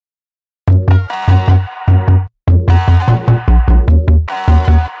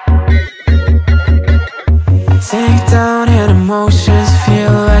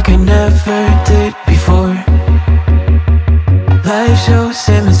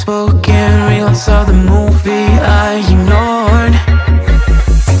unspoken reels of the movie I ignored.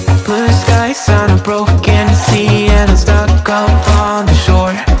 Blue skies on a broken sea, and I'm stuck up on the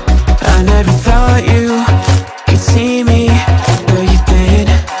shore. I never thought you could see me, but you did.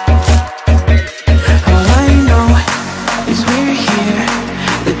 All I know is we're here,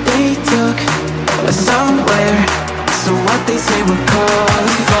 that they took us somewhere. So what they say we're called,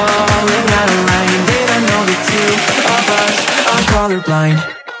 falling out of line. They don't know the two of us are colorblind,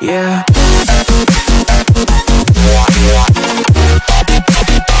 yeah.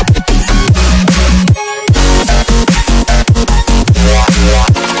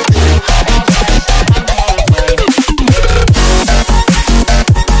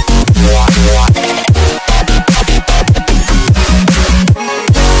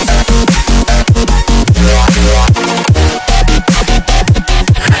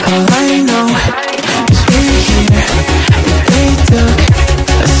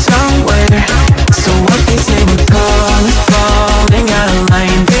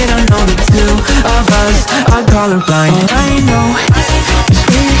 Colorblind. All I know is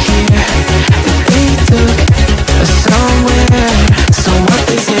we're here, that they took us somewhere. So what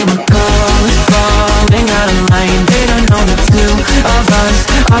they say we're calling, falling out of line. They don't know the two of us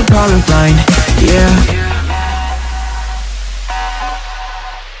are colorblind, yeah.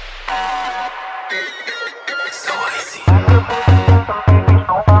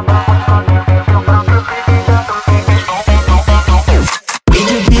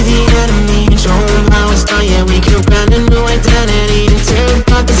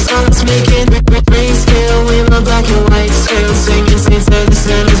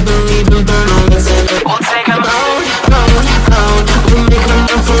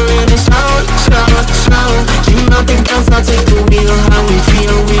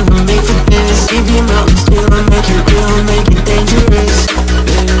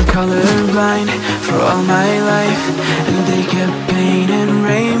 Colorblind for all my life, and they kept painting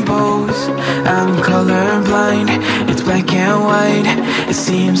rainbows. I'm colorblind, it's black and white. It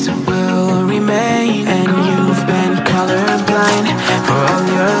seems it will remain. And you've been colorblind for all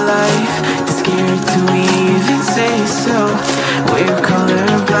your life, too scared to even say so. We're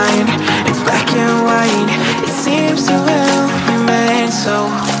colorblind, it's black and white. It seems it will remain so.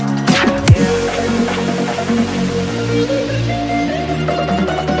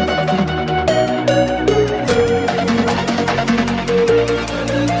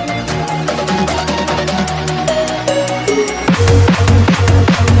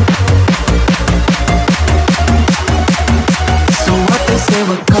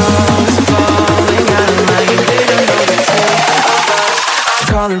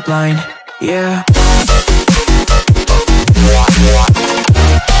 Colorblind, yeah.